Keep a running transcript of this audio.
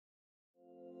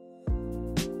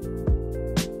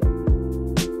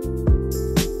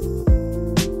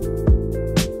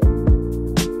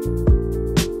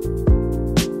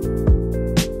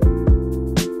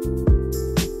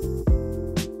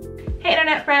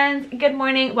internet friends, good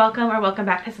morning, welcome or welcome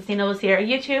back to Sustainable Sierra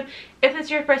YouTube. If this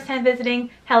is your first time visiting,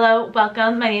 hello,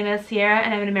 welcome. My name is Sierra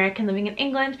and I'm an American living in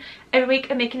England. Every week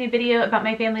I'm making a video about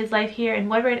my family's life here and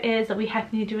whatever it is that we have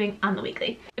to be doing on the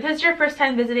weekly. If this is your first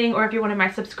time visiting or if you're one of my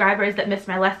subscribers that missed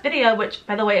my last video, which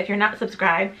by the way, if you're not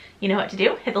subscribed, you know what to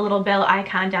do. Hit the little bell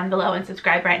icon down below and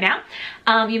subscribe right now.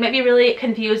 You might be really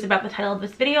confused about the title of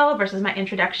this video versus my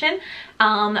introduction.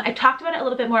 I talked about it a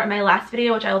little bit more in my last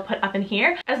video, which I will put up in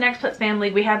here. As an expat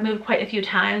family, we have moved quite a few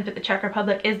times, but the Czech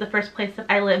Republic is the first place that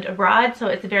I lived abroad, so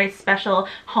it's a very special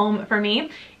home for me.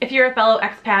 If you're a fellow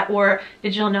expat or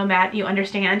digital nomad, you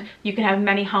understand you can have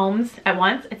many homes at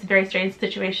once. It's a very strange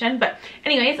situation, but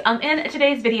anyways, in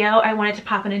today's video, I wanted to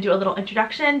pop in and do a little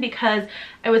introduction because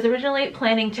I was originally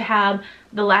planning to have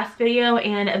the last video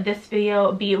and this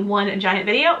video be one giant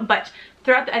video, but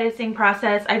throughout the editing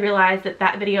process, I realized that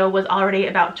that video was already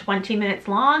about 20 minutes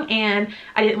long and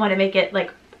I didn't want to make it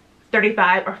like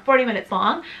 35 or 40 minutes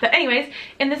long. But anyways,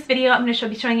 in this video, I'm going to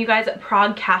be showing you guys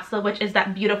Prague Castle, which is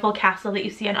that beautiful castle that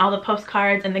you see on all the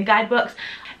postcards and the guidebooks.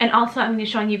 And also I'm going to be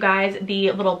showing you guys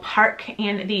the little park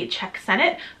and the Czech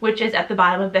Senate, which is at the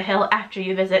bottom of the hill after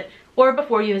you visit or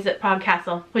before you visit Prague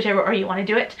Castle, whichever order you want to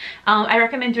do it. I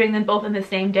recommend doing them both in the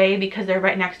same day because they're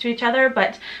right next to each other,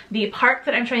 but the park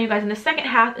that I'm showing you guys in the second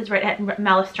half is right at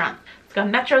Waldstein. It's a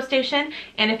metro station,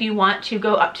 and if you want to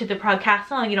go up to the Prague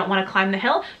Castle and you don't want to climb the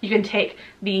hill, you can take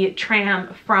the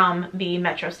tram from the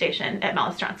metro station at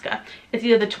Waldstein. It's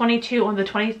either the 22 or the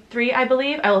 23, I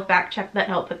believe. I will fact check that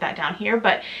and I'll put that down here.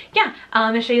 But yeah,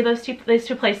 I'm going to show you those two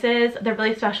places. They're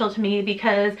really special to me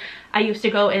because I used to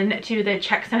go into the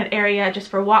Czech Senate area just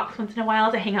for walks once in a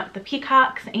while to hang out with the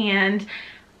peacocks, and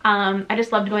I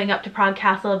just loved going up to Prague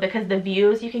Castle because the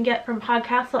views you can get from Prague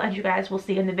Castle, as you guys will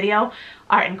see in the video,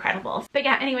 are incredible. But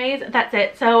yeah, anyways, that's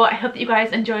it. So I hope that you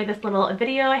guys enjoy this little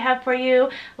video I have for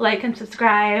you. Like and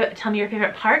subscribe, tell me your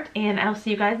favorite part, and I'll see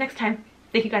you guys next time.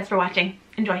 Thank you guys for watching.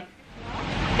 Enjoy.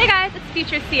 Hey guys, it's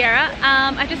future Sierra.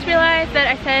 I just realized that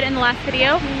I said in the last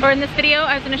video, or in this video,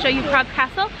 I was going to show you Prague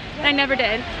Castle, and I never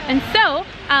did. And so,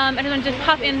 I just wanted to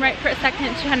pop in right for a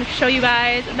second to kind of show you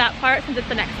guys that part since it's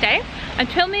the next day. I'm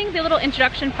filming the little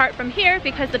introduction part from here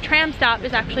because the tram stop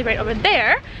is actually right over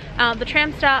there. The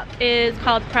tram stop is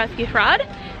called Prague Castle.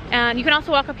 And you can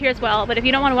also walk up here as well, but if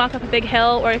you don't want to walk up a big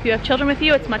hill or if you have children with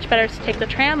you, it's much better to take the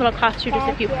tram. It'll cost you just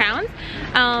a few pounds.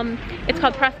 It's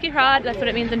called Prague Castle, that's what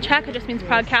it means in Czech. It just means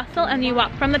Prague Castle, and you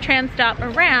walk from the tram stop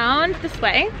around this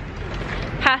way,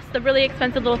 past the really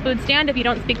expensive little food stand if you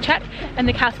don't speak Czech, and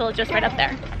the castle is just right up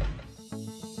there.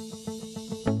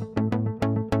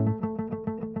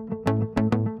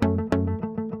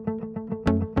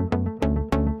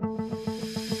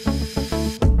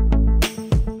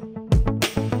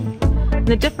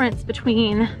 The difference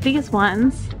between these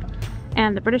ones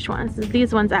and the British ones is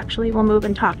these ones actually will move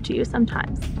and talk to you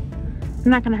sometimes.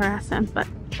 I'm not going to harass them, but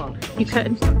you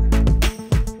could.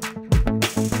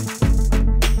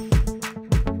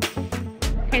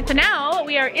 Okay, so now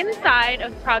we are inside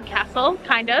of Prague Castle,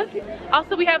 kind of.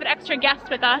 Also, we have an extra guest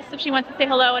with us if she wants to say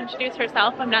hello and introduce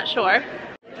herself. I'm not sure.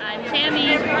 I'm Tammy.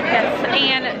 Yes,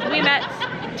 and we met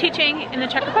teaching in the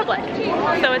Czech Republic.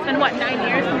 So it's been what, 9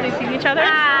 years since we've seen each other?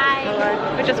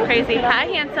 Hi. Which is crazy. Hi,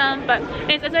 handsome. But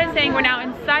as I was saying, we're now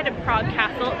inside of Prague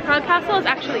Castle. Prague Castle is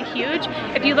actually huge.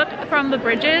 If you look from the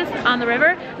bridges on the river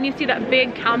and you see that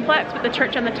big complex with the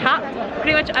church on the top,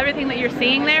 pretty much everything that you're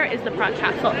seeing there is the Prague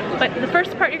Castle. But the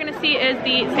first part you're going to see is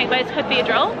the St. Vitus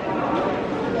Cathedral,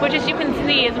 which as you can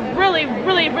see is really,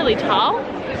 really, really tall.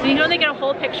 And you can only get a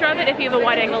whole picture of it if you have a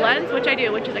wide angle lens, which I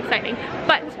do, which is exciting.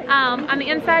 But on the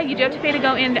inside, you do have to pay to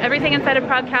go into everything inside of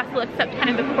Prague Castle except kind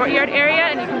of the courtyard area,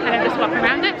 and you can kind of just walk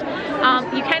around it.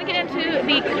 You can get into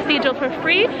the cathedral for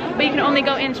free, but you can only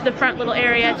go into the front little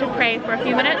area to pray for a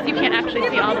few minutes. You can't actually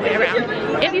see all the way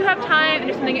around. If you have time and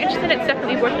there's something you're interested in, it's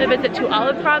definitely worth a visit to all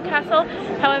of Prague Castle.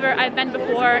 However, I've been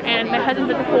before, and my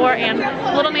husband's been before, and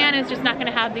little man is just not going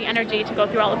to have the energy to go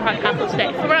through all of Prague Castle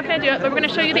today. So we're not going to do it, but we're going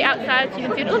to show you the outside so you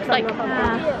can see what it looks like.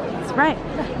 That's right.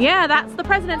 Yeah, that's the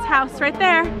president's house right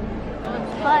there.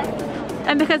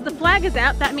 And because the flag is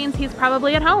out, that means he's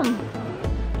probably at home.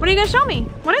 What are you going to show me?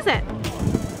 What is it?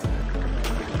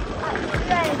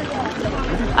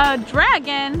 A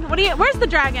dragon? What do you, where's the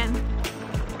dragon?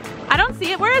 I don't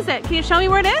see it. Where is it? Can you show me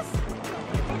where it is?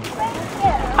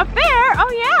 A bear?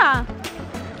 Oh yeah.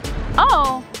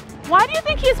 Oh, why do you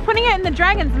think he's putting it in the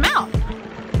dragon's mouth?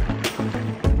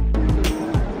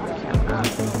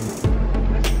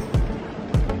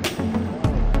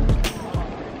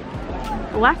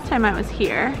 The last time I was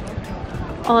here,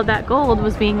 all of that gold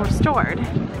was being restored.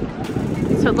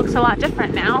 So it looks a lot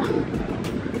different now.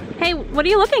 Hey, what are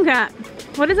you looking at?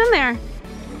 What is in there?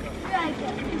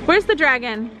 Dragon. Where's the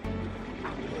dragon?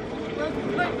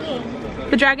 It's working.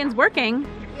 The dragon's working?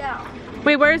 Yeah.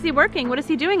 Wait, where is he working? What is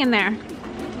he doing in there?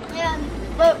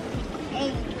 But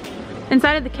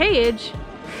Inside of the cage?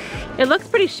 It looks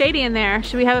pretty shady in there.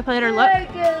 Should we have a later look?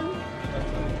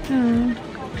 Dragon.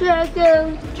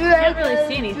 Dragon. Can't really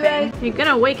see anything. You're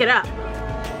gonna wake it up.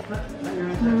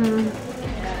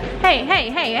 Hey, hey,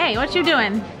 hey, hey, what you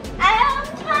doing? I am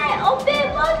trying to open the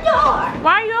door.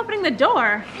 Why are you opening the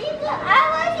door? Because I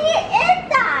want to see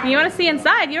inside. You want to see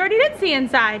inside? You already did see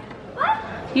inside. What?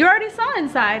 You already saw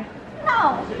inside.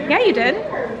 No. Yeah, you did.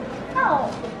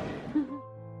 No.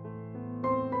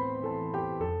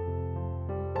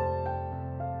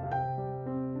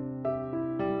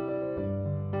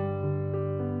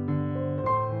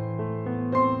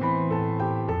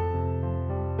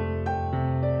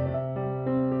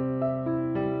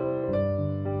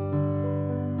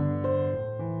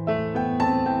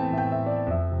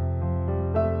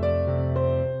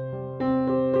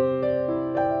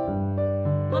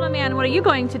 Little man, what are you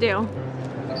going to do?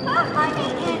 Put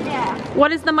money in there. What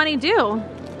does the money do?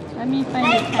 Let me find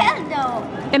Make it. candle.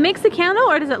 It makes a candle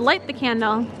or does it light the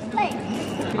candle? Like.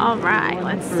 All right,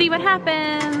 let's see what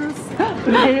happens.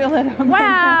 Wow.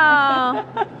 Wow.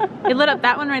 It lit up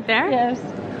that one right there? Yes.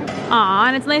 Aw,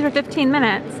 and it's only for 15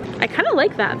 minutes. I kind of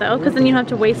like that though, because then you don't have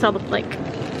to waste all the, like,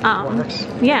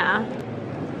 yeah.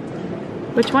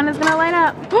 Which one is gonna light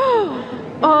up?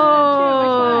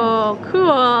 Oh,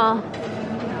 cool.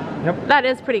 Yep. That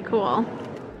is pretty cool.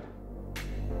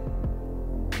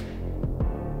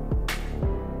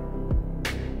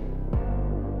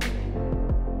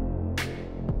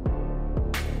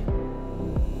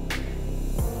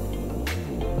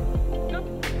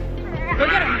 Go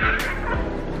get him.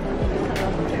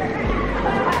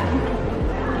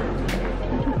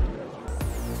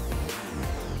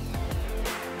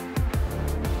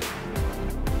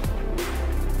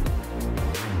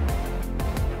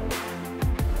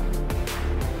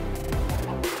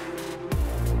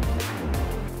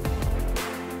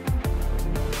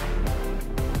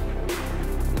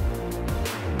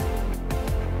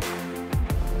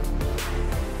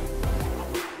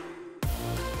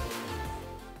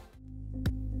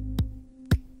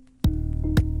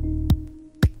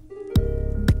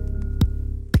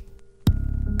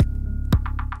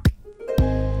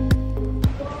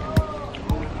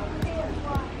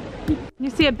 You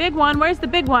see a big one. Where's the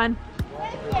big one?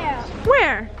 Right there.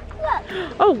 Where? Look.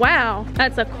 Oh, wow.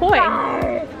 That's a koi.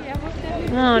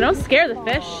 Oh, don't scare the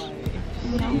fish.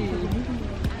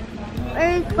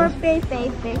 Where's for baby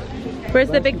fish? Where's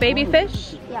the big baby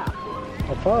fish? Yeah.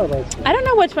 I don't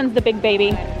know which one's the big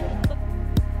baby.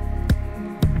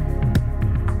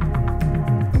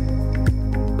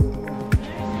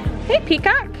 Hey,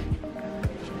 peacock.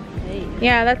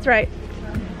 Yeah, that's right.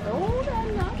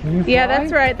 Can you fly? Yeah,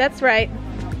 that's right. That's right.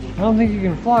 I don't think you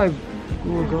can fly,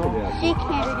 little girl. She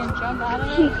can't. Jump out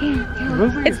of She it.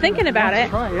 can't. It's thinking about it.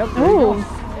 Try. Yep, there you Ooh.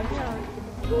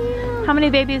 go. How many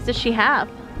babies does she have?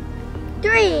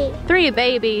 3. 3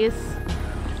 babies.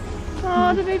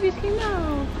 Oh, the babies came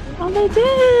out. Oh, they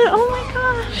did. Oh my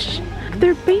gosh.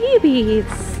 They're babies.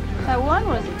 That one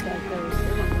wasn't that good.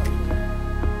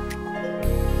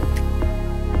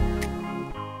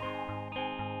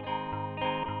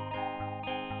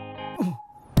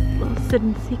 Little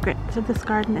hidden secret of this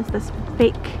garden is this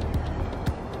fake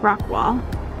rock wall.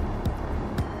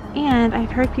 And I've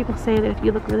heard people say that if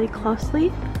you look really closely,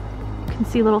 you can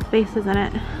see little faces in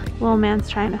it. Little man's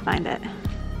trying to find it.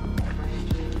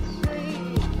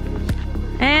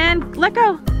 And let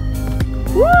go.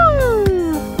 Woo!